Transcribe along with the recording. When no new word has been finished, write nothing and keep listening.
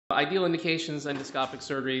Ideal indications, endoscopic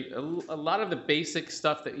surgery, a lot of the basic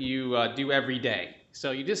stuff that you do every day.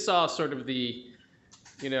 So you just saw sort of the,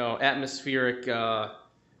 atmospheric,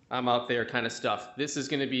 I'm out there kind of stuff. This is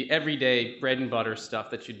going to be everyday bread and butter stuff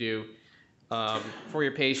that you do for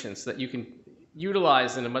your patients that you can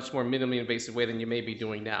utilize in a much more minimally invasive way than you may be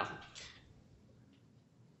doing now.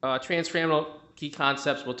 Transfemoral key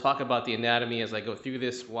concepts, we'll talk about the anatomy as I go through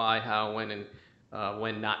this, why, how, when, and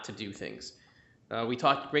when not to do things. We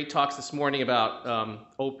talked great talks this morning about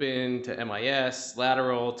open to MIS,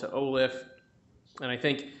 lateral to OLIF, and I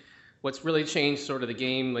think what's really changed sort of the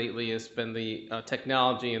game lately has been the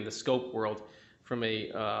technology and the scope world from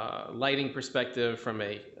a lighting perspective, from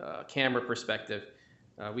a camera perspective.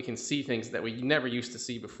 We can see things that we never used to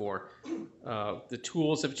see before. The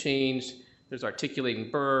tools have changed. There's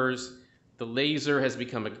articulating burrs. The laser has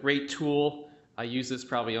become a great tool. I use this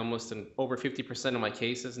probably almost in over 50% of my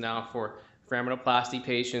cases now for foraminoplasty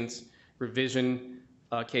patients, revision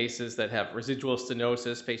cases that have residual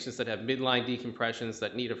stenosis, patients that have midline decompressions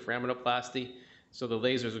that need a foraminoplasty. So the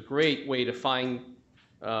laser is a great way to finally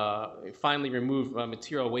remove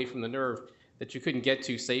material away from the nerve that you couldn't get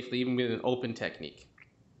to safely even with an open technique.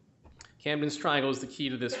 Camden's triangle is the key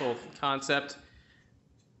to this whole concept.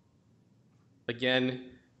 Again,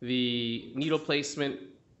 the needle placement,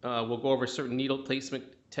 we'll go over certain needle placement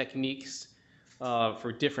techniques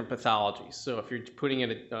for different pathologies. So if you're putting in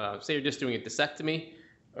say you're just doing a discectomy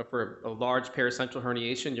for a large paracentral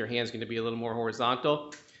herniation, your hand's going to be a little more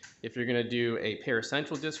horizontal. If you're going to do a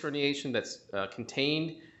paracentral disc herniation that's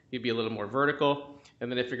contained, you'd be a little more vertical.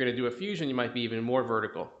 And then if you're going to do a fusion, you might be even more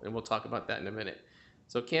vertical. And we'll talk about that in a minute.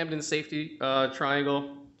 So Camden's safety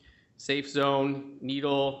triangle, safe zone,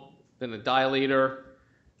 needle, then a dilator.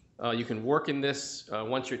 You can work in this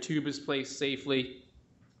once your tube is placed safely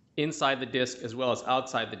inside the disc as well as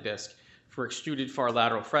outside the disc. For extruded far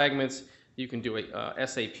lateral fragments, you can do a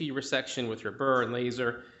SAP resection with your burr and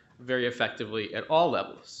laser very effectively at all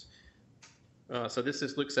levels. So this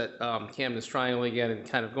just looks at Camden's triangle again and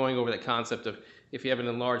kind of going over the concept of if you have an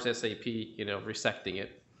enlarged SAP, resecting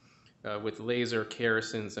it with laser,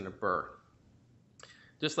 kerosins, and a burr.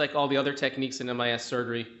 Just like all the other techniques in MIS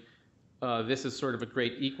surgery, this is sort of a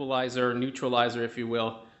great equalizer, neutralizer, if you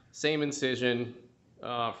will. Same incision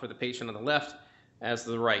for the patient on the left as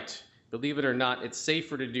the right. Believe it or not, it's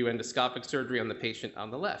safer to do endoscopic surgery on the patient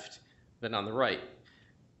on the left than on the right.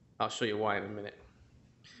 I'll show you why in a minute.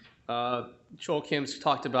 Joel Kim's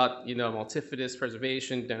talked about, multifidus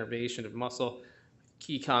preservation, denervation of muscle.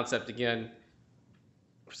 Key concept again,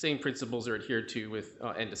 same principles are adhered to with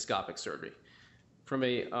endoscopic surgery. From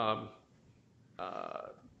a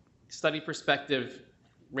study perspective,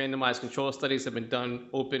 randomized control studies have been done,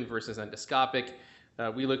 open versus endoscopic.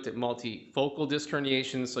 We looked at multifocal disc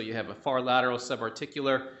herniations, so you have a far lateral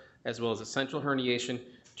subarticular as well as a central herniation,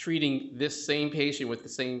 treating this same patient with the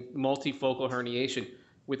same multifocal herniation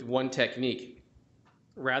with one technique,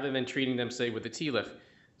 rather than treating them, say, with a TLIF.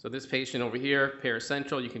 So this patient over here,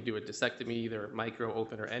 paracentral, you can do a discectomy, either micro,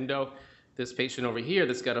 open, or endo. This patient over here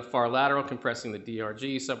that's got a far lateral compressing the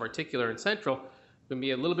DRG, subarticular, and central, going to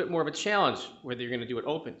be a little bit more of a challenge whether you're going to do it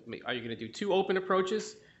open. Are you going to do two open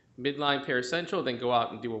approaches? Midline paracentral, then go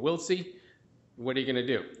out and do a Wiltsey. What are you going to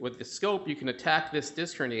do? With the scope, you can attack this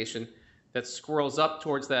disc herniation that squirrels up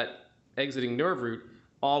towards that exiting nerve root,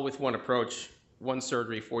 all with one approach, one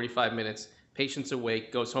surgery, 45 minutes, patient's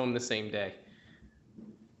awake, goes home the same day.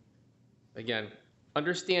 Again,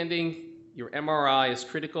 understanding your MRI is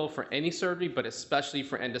critical for any surgery, but especially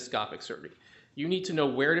for endoscopic surgery. You need to know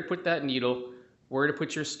where to put that needle, where to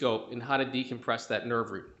put your scope, and how to decompress that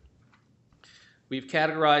nerve root. We've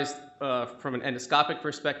categorized from an endoscopic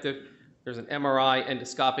perspective. There's an MRI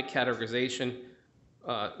endoscopic categorization,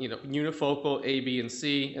 unifocal A, B, and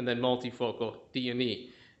C, and then multifocal D and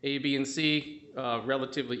E. A, B, and C,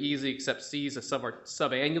 relatively easy, except C is a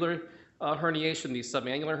subannular herniation. These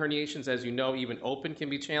subannular herniations, as you know, even open can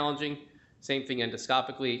be challenging. Same thing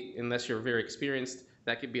endoscopically, unless you're very experienced,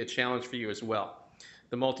 that could be a challenge for you as well.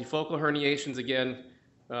 The multifocal herniations, again,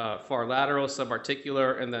 far lateral,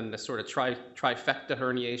 subarticular, and then the sort of trifecta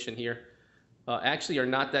herniation here, actually are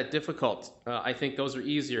not that difficult. I think those are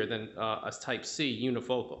easier than a type C,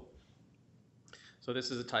 unifocal. So this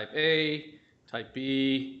is a type A, type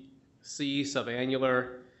B, C,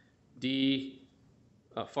 subannular, D,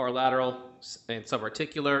 far lateral and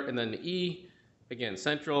subarticular, and then the E, again,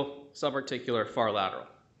 central, subarticular, far lateral,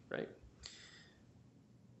 right?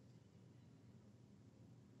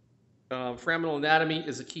 Foraminal anatomy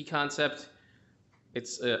is a key concept.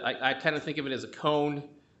 It's I kind of think of it as a cone.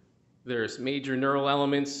 There's major neural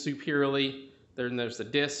elements superiorly, then there's the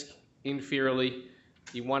disc inferiorly.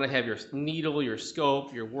 You want to have your needle, your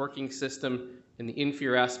scope, your working system in the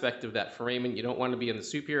inferior aspect of that foramen. You don't want to be in the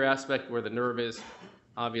superior aspect where the nerve is.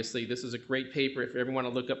 Obviously, this is a great paper if you ever want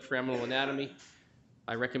to look up foraminal anatomy.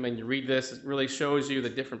 I recommend you read this. It really shows you the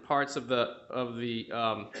different parts of the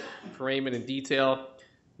foramen in detail,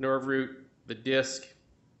 nerve root, the disc.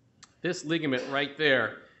 This ligament right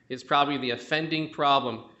there is probably the offending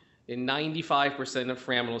problem in 95% of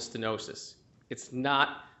foraminal stenosis. It's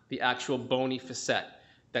not the actual bony facet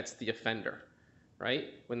that's the offender, right?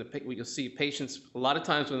 When you'll see patients, a lot of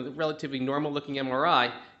times with a relatively normal looking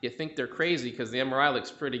MRI, you think they're crazy because the MRI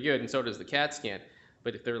looks pretty good and so does the CAT scan.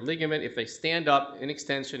 But if their ligament, if they stand up in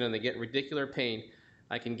extension and they get radicular pain,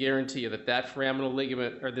 I can guarantee you that that foraminal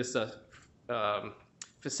ligament or this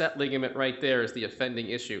facet ligament right there is the offending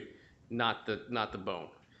issue, not the bone.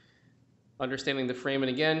 Understanding the foramen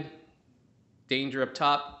again, danger up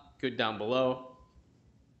top, good down below.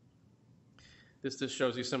 This just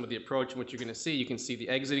shows you some of the approach and what you're going to see. You can see the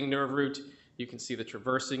exiting nerve root. You can see the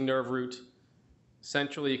traversing nerve root.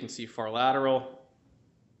 Centrally, you can see far lateral.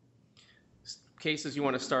 Cases you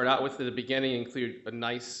want to start out with at the beginning include a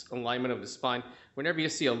nice alignment of the spine. Whenever you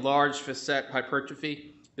see a large facet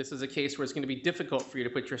hypertrophy, this is a case where it's going to be difficult for you to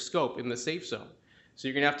put your scope in the safe zone. So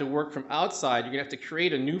you're going to have to work from outside. You're going to have to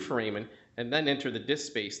create a new foramen and then enter the disc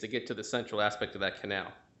space to get to the central aspect of that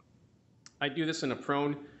canal. I do this in a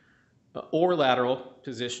prone or lateral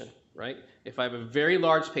position, right? If I have a very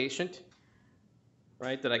large patient,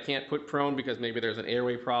 right, that I can't put prone because maybe there's an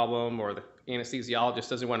airway problem or the anesthesiologist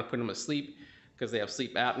doesn't want to put them asleep because they have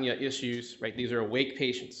sleep apnea issues, right? These are awake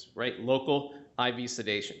patients, right? Local IV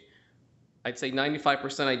sedation. I'd say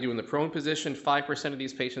 95% I do in the prone position, 5% of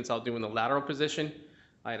these patients I'll do in the lateral position.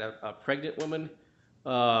 I had a pregnant woman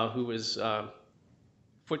who was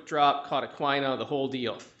foot drop, caught equina, the whole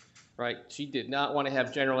deal, right? She did not want to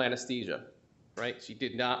have general anesthesia, right? She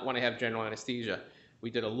did not want to have general anesthesia. We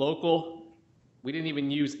did a local, we didn't even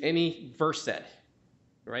use any Versed,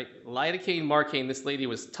 right? Lidocaine, Marcaine, this lady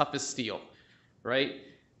was tough as steel, right?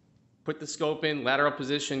 Put the scope in, lateral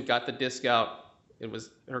position, got the disc out. It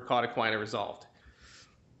was her caught equina resolved.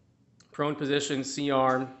 Prone position,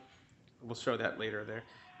 C-arm. We'll show that later there.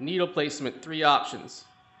 Needle placement, 3 options.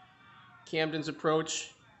 Camden's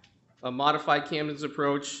approach, a modified Camden's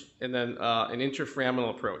approach, and then an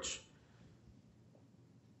intraforaminal approach.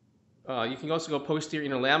 You can also go posterior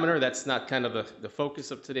interlaminar. That's not kind of the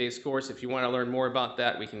focus of today's course. If you want to learn more about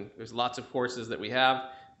that, there's lots of courses that we have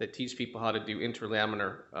that teach people how to do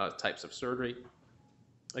interlaminar types of surgery.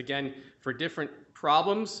 Again, for different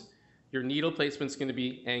problems, your needle placement is going to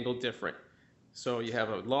be angled different. So you have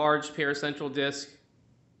a large paracentral disc,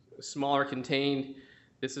 smaller contained.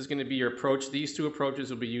 This is going to be your approach. These 2 approaches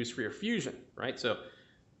will be used for your fusion, right? So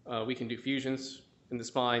we can do fusions in the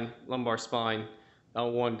spine, lumbar spine,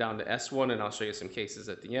 L1 down to S1, and I'll show you some cases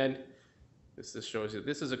at the end. This just shows you,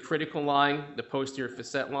 this is a critical line, the posterior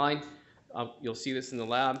facet line. You'll see this in the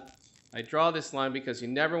lab. I draw this line because you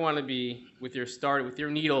never want to be with your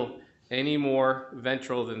needle any more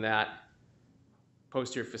ventral than that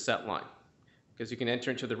posterior facet line, because you can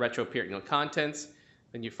enter into the retroperitoneal contents,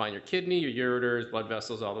 then you find your kidney, your ureters, blood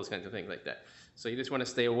vessels, all those kinds of things like that. So you just want to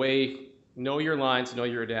stay away, know your lines, know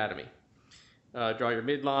your anatomy. Draw your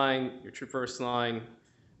midline, your transverse line.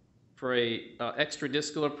 For a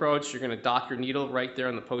extradiscal approach, you're going to dock your needle right there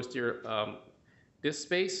on the posterior disc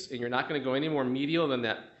space, and you're not going to go any more medial than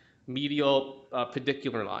that medial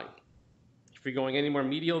pedicular line. If you're going any more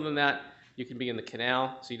medial than that, you can be in the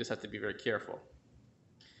canal, so you just have to be very careful.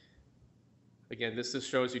 Again, this just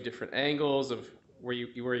shows you different angles of where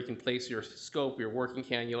you can place your scope, your working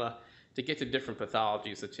cannula, to get to different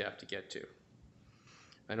pathologies that you have to get to.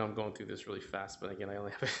 I know I'm going through this really fast, but again, I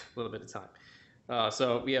only have a little bit of time.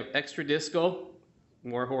 So we have extradiscal,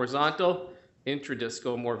 more horizontal,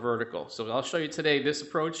 intradiscal, more vertical. So I'll show you today this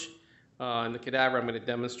approach. In the cadaver, I'm going to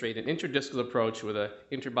demonstrate an intradiscal approach with an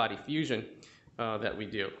interbody fusion that we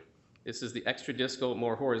do. This is the extradiscal,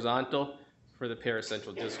 more horizontal, for the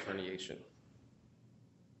paracentral disc herniation.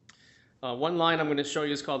 One line I'm going to show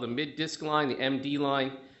you is called the mid-disc line, the MD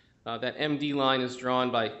line. That MD line is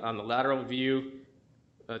drawn on the lateral view,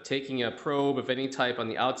 taking a probe of any type on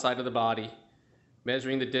the outside of the body,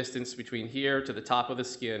 measuring the distance between here to the top of the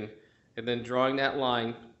skin, and then drawing that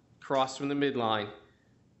line across from the midline.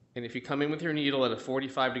 And if you come in with your needle at a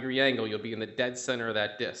 45-degree angle, you'll be in the dead center of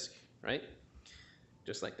that disc, right?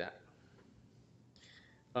 Just like that.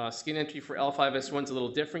 Skin entry for L5S1 is a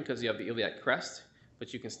little different because you have the iliac crest,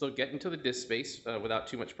 but you can still get into the disc space without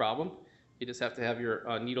too much problem. You just have to have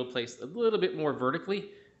your needle placed a little bit more vertically,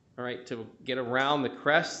 all right, to get around the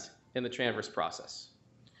crest and the transverse process.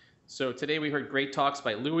 So today we heard great talks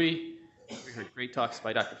by Louis. We heard great talks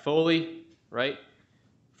by Dr. Foley, right?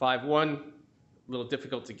 5-1, a little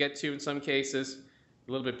difficult to get to in some cases,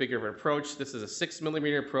 a little bit bigger of an approach. This is a 6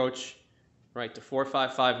 millimeter approach, right, to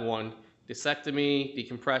 4-5-5-1, discectomy,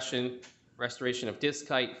 decompression, restoration of disc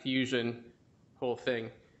height, fusion, whole thing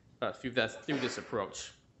through this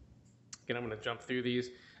approach. Again, I'm going to jump through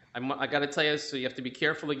these. I got to tell you, so you have to be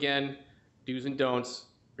careful again, do's and don'ts.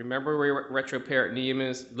 Remember where your retroperitoneum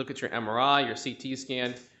is. Look at your MRI, your CT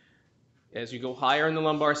scan. As you go higher in the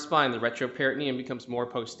lumbar spine, the retroperitoneum becomes more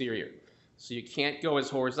posterior. So you can't go as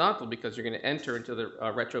horizontal because you're going to enter into the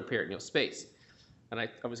retroperitoneal space. And I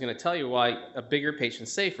was going to tell you why a bigger patient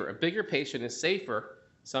is safer. A bigger patient is safer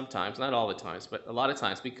sometimes, not all the times, but a lot of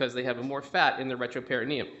times, because they have more fat in the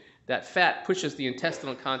retroperitoneum. That fat pushes the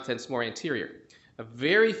intestinal contents more anterior. A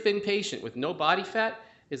very thin patient with no body fat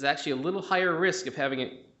is actually a little higher risk of having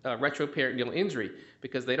a retroperitoneal injury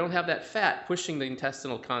because they don't have that fat pushing the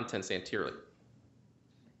intestinal contents anteriorly.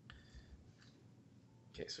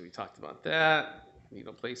 Okay, so we talked about that.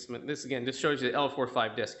 Needle placement. This again just shows you the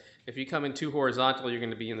L4-5 disc. If you come in too horizontal, you're going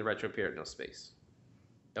to be in the retroperitoneal space.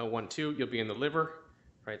 L1-2, you'll be in the liver,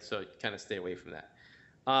 right? So kind of stay away from that.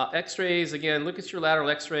 X-rays, again, look at your lateral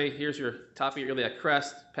X-ray. Here's your top of your iliac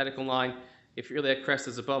crest, pedicle line. If your iliac crest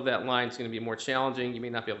is above that line, it's going to be more challenging. You may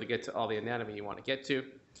not be able to get to all the anatomy you want to get to.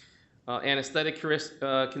 Anesthetic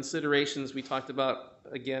considerations we talked about.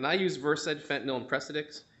 Again, I use Versed, fentanyl, and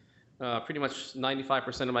Precedex. Pretty much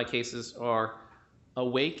 95% of my cases are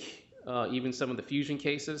awake, even some of the fusion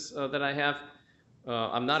cases that I have.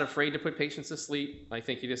 I'm not afraid to put patients to sleep. I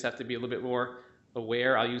think you just have to be a little bit more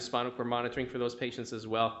aware. I'll use spinal cord monitoring for those patients as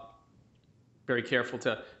well. Very careful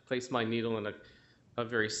to place my needle in a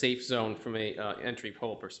very safe zone from a entry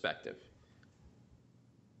hole perspective.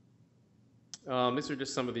 These are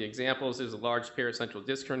just some of the examples. There's a large paracentral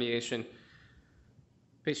disc herniation.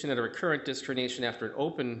 Patient had a recurrent disc herniation after an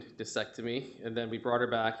open discectomy, and then we brought her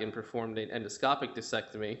back and performed an endoscopic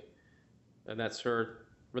discectomy. And that's her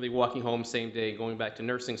really walking home same day, going back to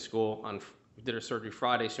nursing school. We did her surgery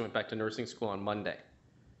Friday. She went back to nursing school on Monday.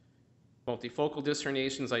 Multifocal disc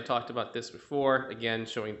herniations, I talked about this before. Again,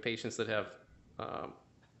 showing patients that have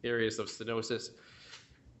areas of stenosis.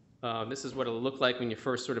 This is what it'll look like when you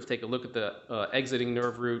first sort of take a look at the exiting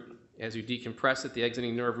nerve root. As you decompress it, the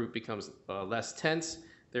exiting nerve root becomes less tense.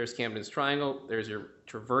 There's Camden's triangle. There's your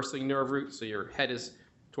traversing nerve root. So your head is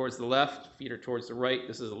towards the left, feet are towards the right.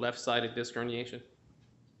 This is a left-sided disc herniation.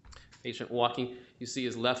 Patient walking, you see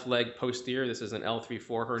his left leg posterior. This is an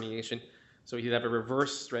L3-4 herniation. So he'd have a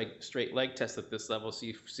reverse straight leg test at this level, so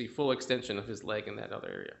you see full extension of his leg in that other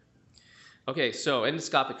area. Okay, so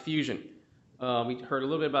endoscopic fusion. We heard a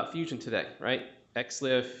little bit about fusion today, right?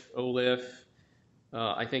 XLIF, OLIF.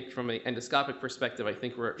 I think from an endoscopic perspective, I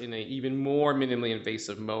think we're in an even more minimally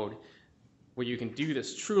invasive mode where you can do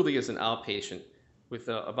this truly as an outpatient with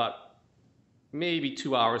about maybe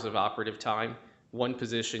 2 hours of operative time, one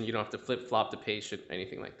position. You don't have to flip-flop the patient,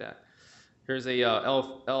 anything like that. Here's a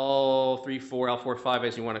L3-4, L4-5,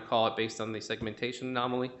 as you want to call it, based on the segmentation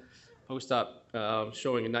anomaly. Post-op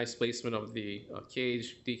showing a nice placement of the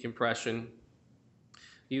cage, decompression.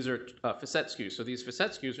 These are facet screws. So these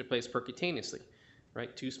facet screws are placed percutaneously,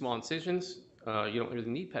 right? 2 small incisions. You don't really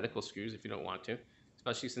need pedicle screws if you don't want to,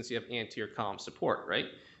 especially since you have anterior column support, right?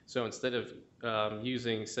 So instead of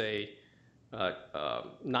using, say,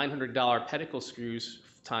 $900 pedicle screws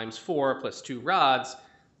times 4 plus 2 rods,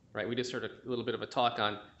 right? We just heard a little bit of a talk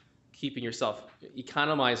on keeping yourself,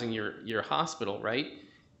 economizing your hospital, right?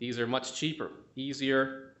 These are much cheaper,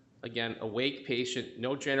 easier. Again, awake patient,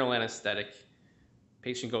 no general anesthetic.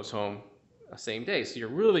 Patient goes home same day. So you're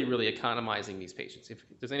really, really economizing these patients.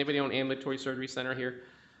 Does anybody own an ambulatory surgery center here?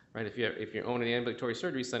 Right? If you own an ambulatory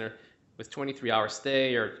surgery center with 23-hour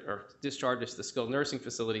stay or discharges to skilled nursing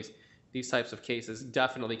facilities, these types of cases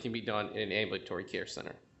definitely can be done in an ambulatory care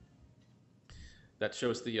center. That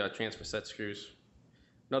shows the transfacet screws.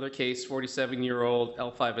 Another case, 47-year-old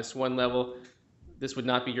L5S1 level. This would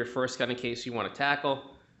not be your first kind of case you want to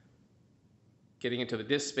tackle. Getting into the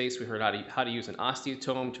disc space, we heard how to use an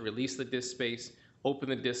osteotome to release the disc space, open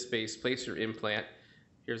the disc space, place your implant.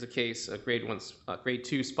 Here's a case, a grade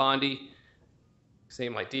 2 spondy.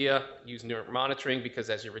 Same idea, use nerve monitoring because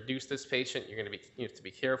as you reduce this patient, you have to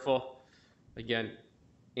be careful. Again,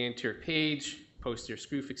 anterior page, posterior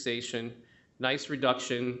screw fixation, nice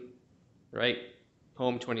reduction, right?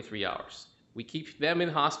 Home 23 hours. We keep them in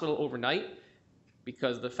hospital overnight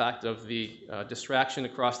because of the fact of the distraction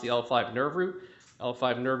across the L5 nerve root.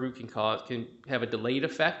 L5 nerve root can have a delayed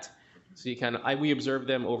effect. So we observe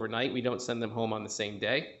them overnight. We don't send them home on the same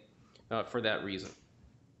day for that reason.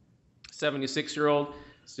 76-year-old,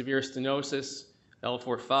 severe stenosis,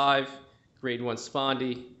 L4-5, grade 1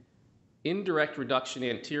 spondy, indirect reduction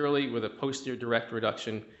anteriorly with a posterior direct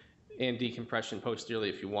reduction and decompression posteriorly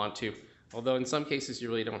if you want to, although in some cases you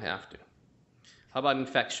really don't have to. How about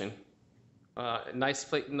infection?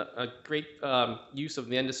 A great use of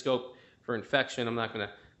the endoscope for infection. I'm not going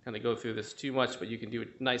to kind of go through this too much, but you can do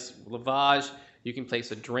a nice lavage. You can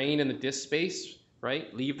place a drain in the disc space,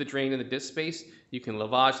 right? Leave the drain in the disc space. You can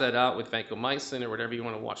lavage that out with vancomycin or whatever you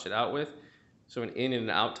want to wash it out with. So an in and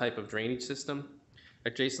out type of drainage system.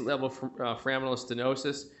 Adjacent level foraminal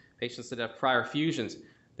stenosis, patients that have prior fusions.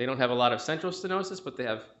 They don't have a lot of central stenosis, but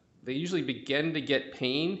they usually begin to get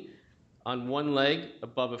pain on one leg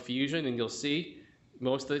above a fusion, and you'll see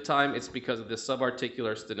most of the time it's because of the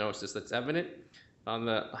subarticular stenosis that's evident on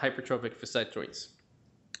the hypertrophic facet joints.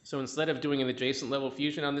 So instead of doing an adjacent level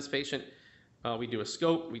fusion on this patient, we do a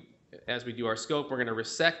scope. As we do our scope, we're going to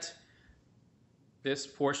resect this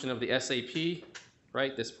portion of the SAP,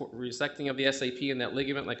 right? This resecting of the SAP and that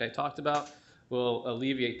ligament, like I talked about, will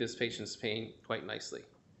alleviate this patient's pain quite nicely.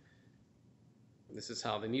 This is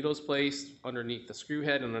how the needle is placed underneath the screw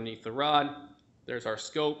head and underneath the rod. There's our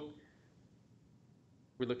scope.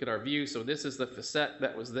 We look at our view. So this is the facet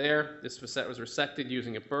that was there. This facet was resected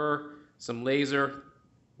using a burr, some laser.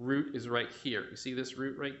 Root is right here. You see this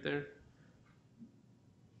root right there?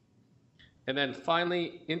 And then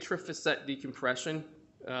finally, intrafacet decompression.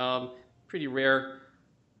 Pretty rare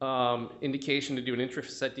indication to do an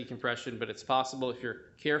intrafacet decompression, but it's possible if you're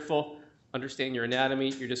careful, understand your anatomy.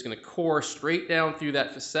 You're just going to core straight down through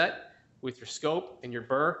that facet with your scope and your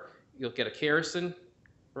burr. You'll get a kerrison,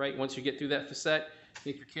 right? Once you get through that facet,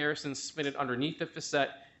 take your kerrison, spin it underneath the facet,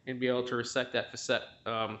 and be able to resect that facet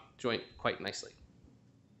joint quite nicely.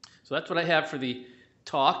 So that's what I have for the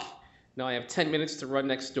talk. Now I have 10 minutes to run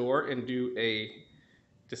next door and do a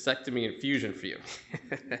discectomy and fusion for you.